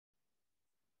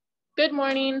Good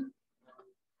morning.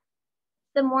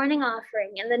 The morning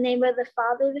offering. In the name of the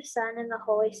Father, the Son, and the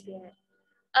Holy Spirit.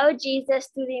 O Jesus,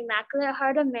 through the Immaculate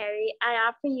Heart of Mary, I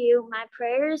offer you my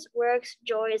prayers, works,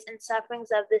 joys, and sufferings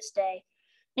of this day.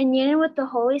 In union with the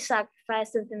holy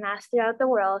sacrifice of the Mass throughout the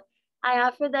world, I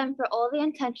offer them for all the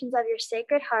intentions of your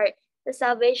Sacred Heart, the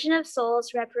salvation of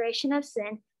souls, reparation of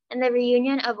sin, and the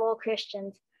reunion of all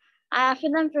Christians. I offer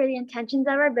them for the intentions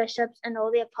of our bishops and all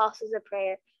the apostles of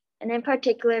prayer, and in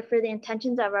particular for the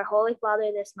intentions of our Holy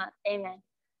Father this month. Amen.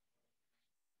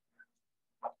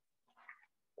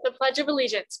 The Pledge of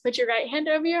Allegiance. Put your right hand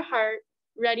over your heart.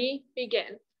 Ready,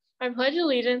 begin. I pledge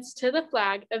allegiance to the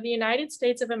flag of the United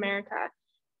States of America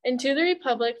and to the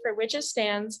republic for which it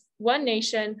stands, one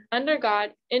nation, under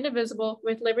God, indivisible,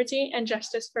 with liberty and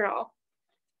justice for all.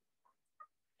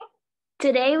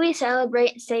 Today we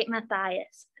celebrate Saint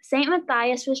Matthias. Saint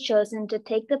Matthias was chosen to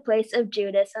take the place of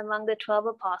Judas among the 12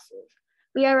 apostles.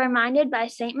 We are reminded by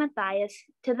Saint Matthias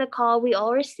to the call we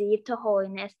all receive to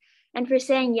holiness and for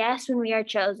saying yes when we are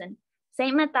chosen.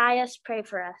 Saint Matthias, pray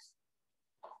for us.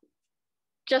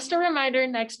 Just a reminder,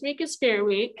 next week is Spirit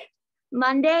Week.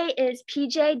 Monday is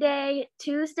PJ Day,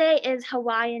 Tuesday is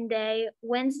Hawaiian Day,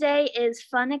 Wednesday is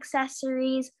Fun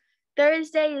Accessories,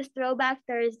 Thursday is Throwback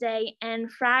Thursday,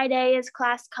 and Friday is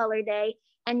Class Color Day,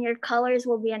 and your colors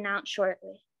will be announced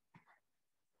shortly.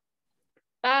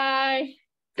 Bye.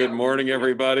 Good morning,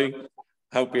 everybody.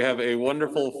 Hope you have a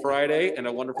wonderful Friday and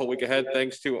a wonderful week ahead.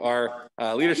 Thanks to our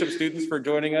leadership students for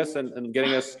joining us and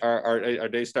getting us our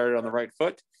day started on the right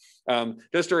foot.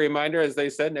 Just a reminder, as they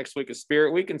said, next week is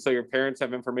Spirit Week, and so your parents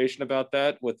have information about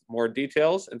that with more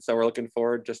details. And so we're looking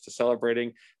forward just to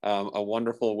celebrating a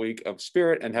wonderful week of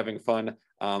spirit and having fun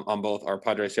on both our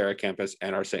Padre Serra campus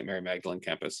and our St. Mary Magdalene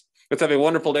campus. Let's have a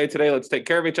wonderful day today. Let's take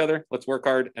care of each other. Let's work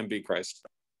hard and be Christ.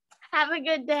 Have a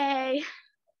good day.